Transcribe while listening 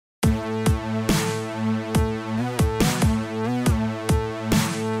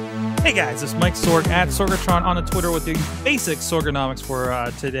Hey guys, it's Mike Sorg at Sorgatron on the Twitter with the basic Sorganomics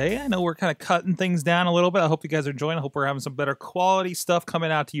for today. I know we're kind of cutting things down a little bit. I hope you guys are enjoying. I hope we're having some better quality stuff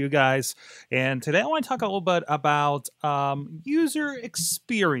coming out to you guys. And today I want to talk a little bit about user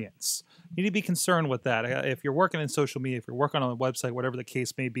experience. You need to be concerned with that. If you're working in social media, if you're working on a website, whatever the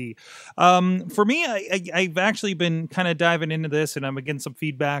case may be. For me, I've actually been kind of diving into this, and I'm getting some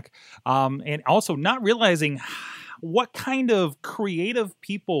feedback, and also not realizing what kind of creative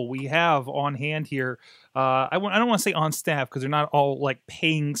people we have on hand here. I don't want to say on staff because they're not all like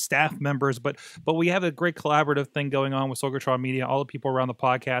paying staff members, but we have a great collaborative thing going on with Sorgatron Media, all the people around the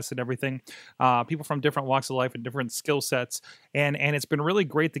podcast and everything, people from different walks of life and different skill sets. And it's been really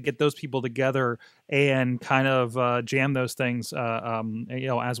great to get those people together and kind of jam those things,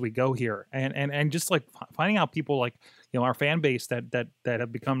 as we go here. And just like finding out people like, our fan base that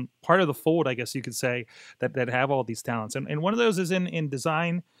have become part of the fold, I guess you could say, that have all these talents. And one of those is in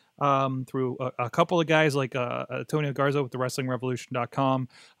design, through a couple of guys like Antonio Garza with the WrestlingRevolution.com,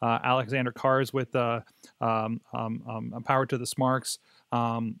 Alexander Cars with Power to the Smarks,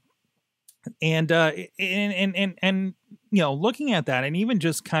 and looking at that, and even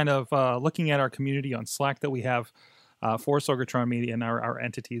just kind of looking at our community on Slack that we have for Sorgatron Media and our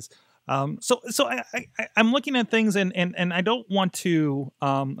entities. So I'm looking at things and I don't want to,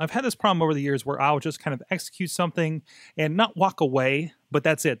 I've had this problem over the years where I'll just kind of execute something and not walk away, but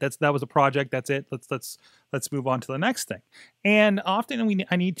that's it. That was a project. That's it. Let's move on to the next thing. And often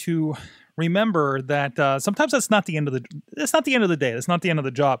I need to remember that, sometimes that's not the end of the day. That's not the end of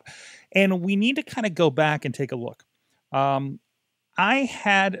the job. And we need to kind of go back and take a look. I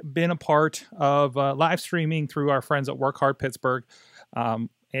had been a part of live streaming through our friends at Work Hard Pittsburgh,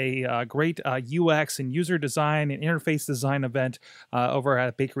 a great UX and user design and interface design event over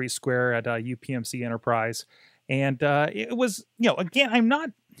at Bakery Square at UPMC Enterprise. And it was, again, I'm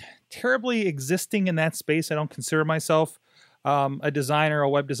not terribly existing in that space. I don't consider myself a designer, a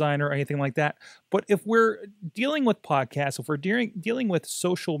web designer, or anything like that. But if we're dealing with podcasts, if we're dealing with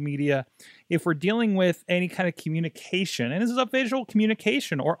social media, if we're dealing with any kind of communication, and this is a visual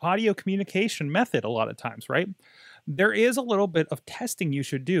communication or audio communication method a lot of times, right? There is a little bit of testing you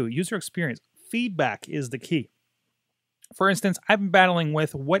should do. User experience. Feedback is the key. For instance, I've been battling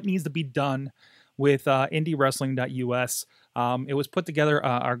with what needs to be done with IndieWrestling.us. It was put together,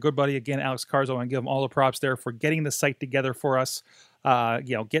 our good buddy, again, Alex Carzo, I want to give him all the props there for getting the site together for us,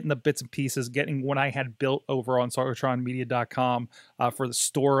 getting the bits and pieces, getting what I had built over on SorgatronMedia.com for the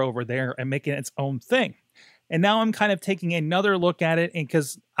store over there and making it its own thing. And now I'm kind of taking another look at it, and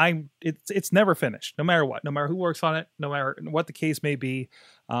because it's never finished, no matter what, no matter who works on it, no matter what the case may be,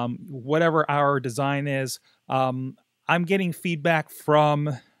 whatever our design is, I'm getting feedback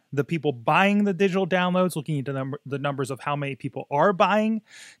from the people buying the digital downloads, looking into the numbers of how many people are buying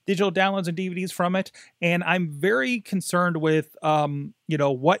digital downloads and DVDs from it, and I'm very concerned with,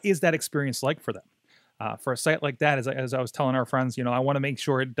 what is that experience like for them? For a site like that, as I was telling our friends, I want to make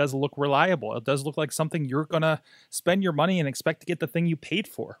sure it does look reliable. It does look like something you're going to spend your money and expect to get the thing you paid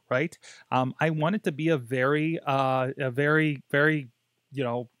for, right? I want it to be a very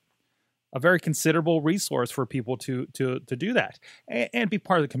considerable resource for people to do that and be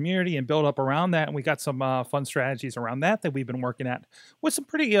part of the community and build up around that. And we got some fun strategies around that we've been working at with some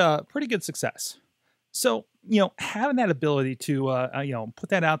pretty good success. So, having that ability to, put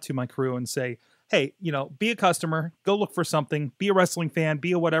that out to my crew and say, hey, be a customer, go look for something, be a wrestling fan,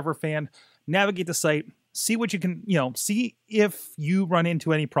 be a whatever fan, navigate the site, see what you can, see if you run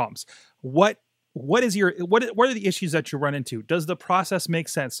into any problems. What are the issues that you run into? Does the process make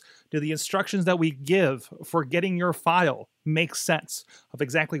sense? Do the instructions that we give for getting your file make sense of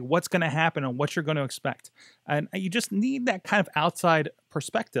exactly what's going to happen and what you're going to expect? And you just need that kind of outside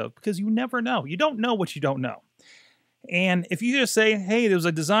perspective because you never know. You don't know what you don't know. And if you just say, hey, there's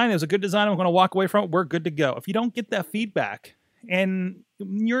a good design, I'm going to walk away from it, we're good to go. If you don't get that feedback, and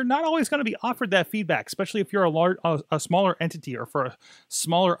you're not always going to be offered that feedback, especially if you're a smaller entity or for a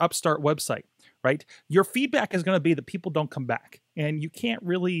smaller upstart website, right? Your feedback is going to be that people don't come back, and you can't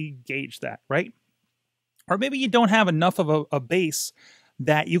really gauge that, right? Or maybe you don't have enough of a base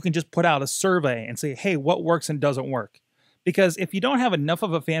that you can just put out a survey and say, hey, what works and doesn't work? Because if you don't have enough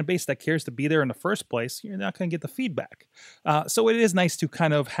of a fan base that cares to be there in the first place, you're not going to get the feedback. So it is nice to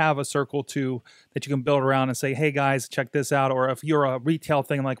kind of have a circle that you can build around and say, hey guys, check this out. Or if you're a retail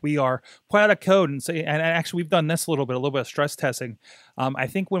thing like we are, put out a code and say, and actually we've done this a little bit of stress testing. I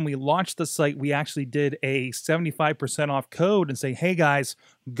think when we launched the site, we actually did a 75% off code and say, hey guys,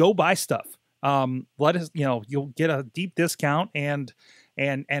 go buy stuff. Let us, you'll get a deep discount and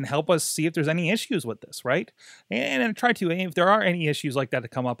and help us see if there's any issues with this, right? And try to, if there are any issues like that to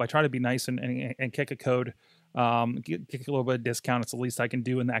come up, I try to be nice and kick a code, kick a little bit of discount. It's the least I can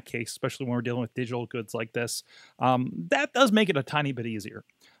do in that case, especially when we're dealing with digital goods like this. That does make it a tiny bit easier.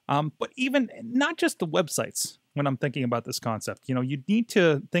 But even not just the websites, when I'm thinking about this concept, you need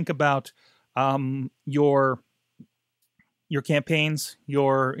to think about your campaigns,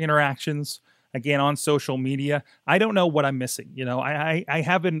 your interactions, again, on social media. I don't know what I'm missing. I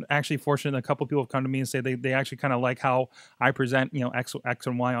have been actually fortunate. A couple of people have come to me and say they actually kind of like how I present, X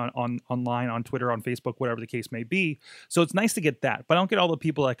and Y on online, on Twitter, on Facebook, whatever the case may be. So it's nice to get that, but I don't get all the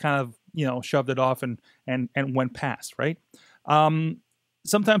people that kind of, shoved it off and went past, right?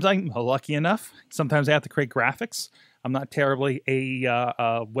 Sometimes I'm lucky enough. Sometimes I have to create graphics. I'm not terribly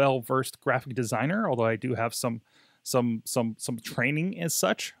a well-versed graphic designer, although I do have some training as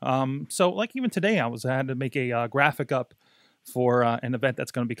such. So like even today, I had to make a graphic up for an event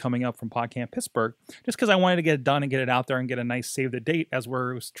that's going to be coming up from PodCamp Pittsburgh, just because I wanted to get it done and get it out there and get a nice save the date as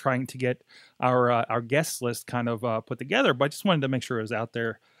we're trying to get our guest list kind of put together. But I just wanted to make sure it was out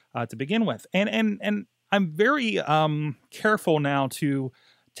there to begin with. And I'm very careful now to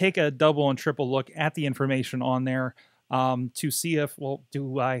take a double and triple look at the information on there. To see if,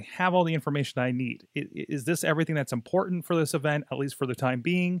 do I have all the information I need? Is this everything that's important for this event, at least for the time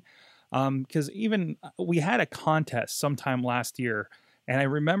being? Because even we had a contest sometime last year, and I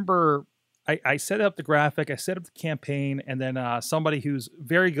remember I set up the graphic, I set up the campaign, and then somebody who's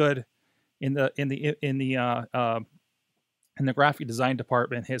very good in the graphic design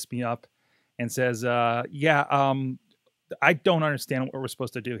department hits me up and says, I don't understand what we're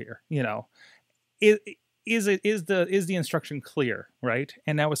supposed to do here. Is the instruction clear, right?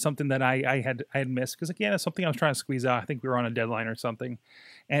 And that was something that I had missed, because again, it's something I was trying to squeeze out. I think we were on a deadline or something,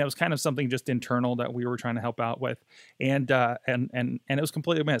 and it was kind of something just internal that we were trying to help out with, and it was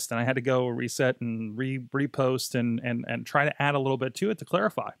completely missed, and I had to go reset and repost and try to add a little bit to it to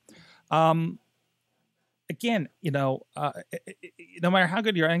clarify. Again, no matter how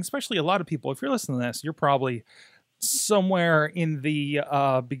good you are, and especially a lot of people, if you're listening to this, you're probably somewhere in the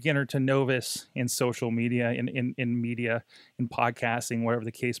beginner to novice in social media, in media, in podcasting, whatever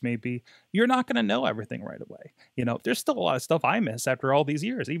the case may be. You're not going to know everything right away. There's still a lot of stuff I miss after all these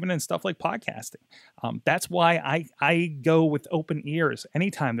years, even in stuff like podcasting. That's why I go with open ears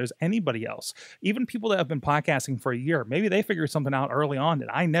anytime there's anybody else, even people that have been podcasting for a year. Maybe they figured something out early on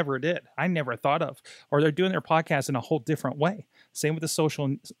that I never did, I never thought of, or they're doing their podcast in a whole different way. Same with the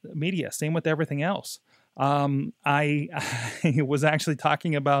social media, same with everything else. I was actually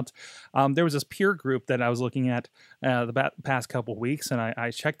talking about, there was this peer group that I was looking at the past couple of weeks, and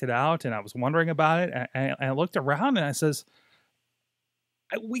I checked it out, and I was wondering about it, and I looked around, and I says,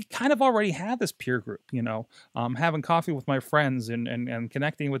 we kind of already have this peer group, having coffee with my friends and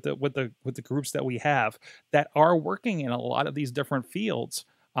connecting with the groups that we have that are working in a lot of these different fields.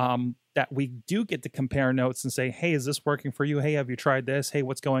 That we do get to compare notes and say, hey, is this working for you? Hey, have you tried this? Hey,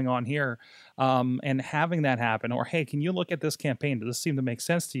 what's going on here? And having that happen, or hey, can you look at this campaign? Does this seem to make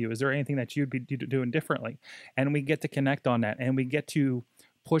sense to you? Is there anything that you'd be doing differently? And we get to connect on that, and we get to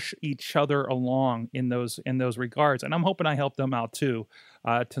push each other along in those regards. And I'm hoping I help them out too,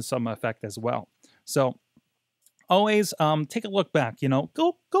 to some effect as well. So always take a look back.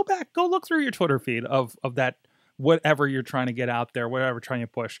 Go back, go look through your Twitter feed of that. Whatever you're trying to get out there, whatever you're trying to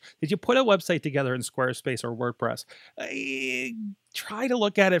push. Did you put a website together in Squarespace or WordPress? Try to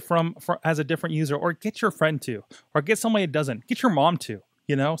look at it from as a different user, or get your friend to, or get somebody that doesn't. Get your mom to,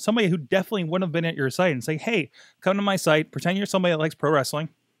 somebody who definitely wouldn't have been at your site, and say, hey, come to my site, pretend you're somebody that likes pro wrestling.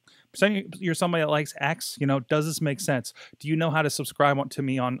 Pretend you're somebody that likes X. Does this make sense? Do you know how to subscribe to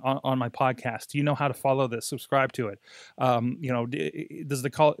me on my podcast? Do you know how to follow this? Subscribe to it. Does the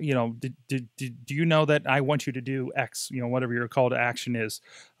call? Do you know that I want you to do X? Whatever your call to action is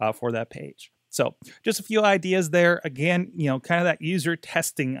for that page. So just a few ideas there. Again, kind of that user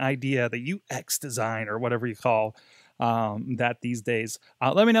testing idea, the UX design or whatever you call that these days.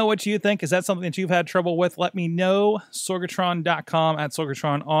 Let me know what you think. Is that something that you've had trouble with? Let me know. Sorgatron.com,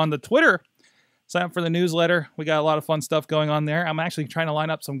 @Sorgatron on the Twitter. Sign up for the newsletter. We got a lot of fun stuff going on there. I'm actually trying to line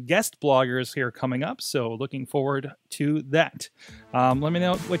up some guest bloggers here coming up, so looking forward to that. Let me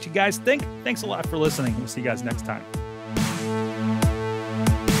know what you guys think. Thanks a lot for listening. We'll see you guys next time.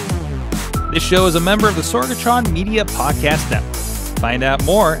 This show is a member of the Sorgatron Media Podcast Network. Find out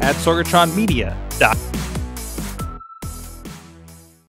more at sorgatronmedia.com.